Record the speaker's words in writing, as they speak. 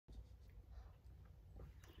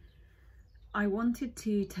I wanted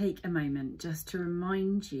to take a moment just to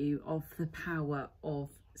remind you of the power of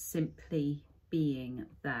simply being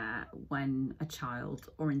there when a child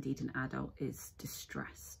or indeed an adult is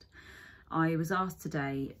distressed. I was asked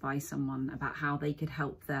today by someone about how they could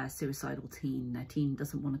help their suicidal teen. Their teen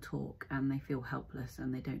doesn't want to talk and they feel helpless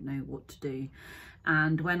and they don't know what to do.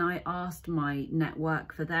 And when I asked my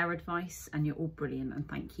network for their advice, and you're all brilliant and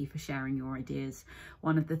thank you for sharing your ideas,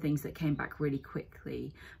 one of the things that came back really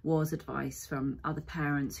quickly was advice from other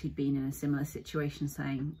parents who'd been in a similar situation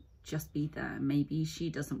saying, just be there. Maybe she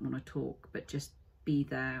doesn't want to talk, but just be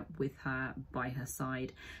there with her, by her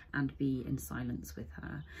side, and be in silence with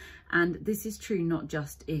her. And this is true not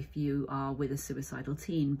just if you are with a suicidal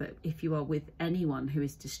teen, but if you are with anyone who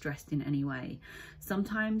is distressed in any way.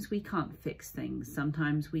 Sometimes we can't fix things,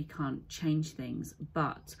 sometimes we can't change things,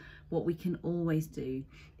 but what we can always do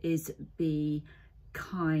is be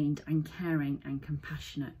kind and caring and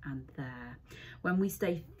compassionate and there. When we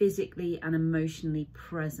stay physically and emotionally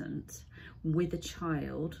present with a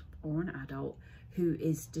child or an adult who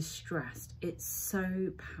is distressed, it's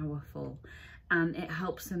so powerful and it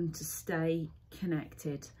helps them to stay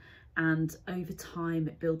connected, and over time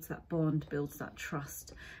it builds that bond, builds that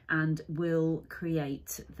trust, and will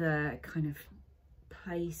create the kind of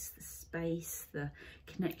place, the space, the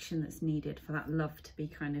connection that's needed for that love to be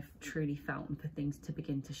kind of truly felt and for things to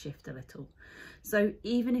begin to shift a little. So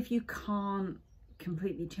even if you can't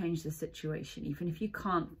completely change the situation, even if you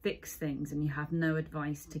can't fix things and you have no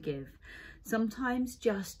advice to give, sometimes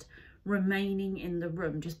just remaining in the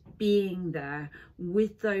room, just being there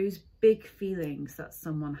with those big feelings that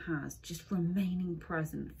someone has, just remaining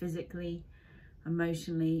present physically,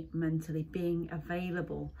 emotionally, mentally, being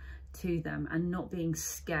available to them and not being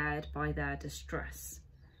scared by their distress,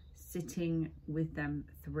 sitting with them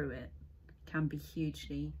through it, can be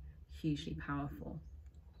hugely, hugely powerful.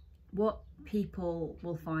 What people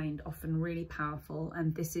will find often really powerful,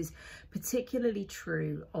 and this is particularly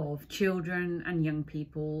true of children and young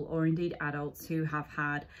people, or indeed adults who have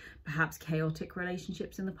had perhaps chaotic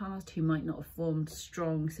relationships in the past, who might not have formed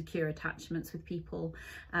strong, secure attachments with people,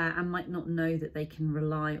 and might not know that they can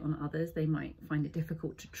rely on others. They might find it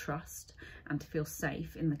difficult to trust and to feel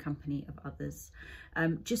safe in the company of others.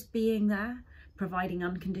 Just being there, providing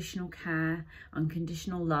unconditional care,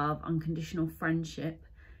 unconditional love, unconditional friendship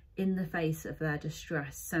in the face of their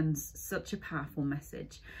distress sends such a powerful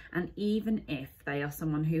message. And even if they are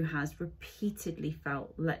someone who has repeatedly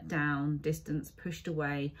felt let down, distanced, pushed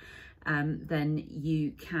away, then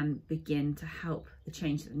you can begin to help the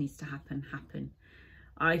change that needs to happen.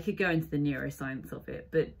 I could go into the neuroscience of it,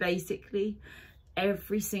 but basically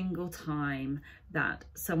every single time that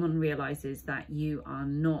someone realizes that you are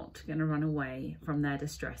not going to run away from their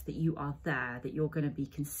distress, that you are there, that you're going to be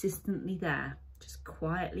consistently there, just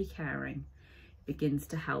quietly caring, begins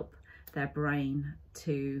to help their brain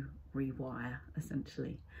to rewire,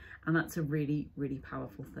 essentially. And that's a really, really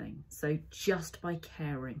powerful thing. So just by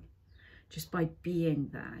caring, just by being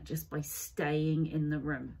there, just by staying in the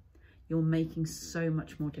room, you're making so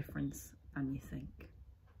much more difference than you think.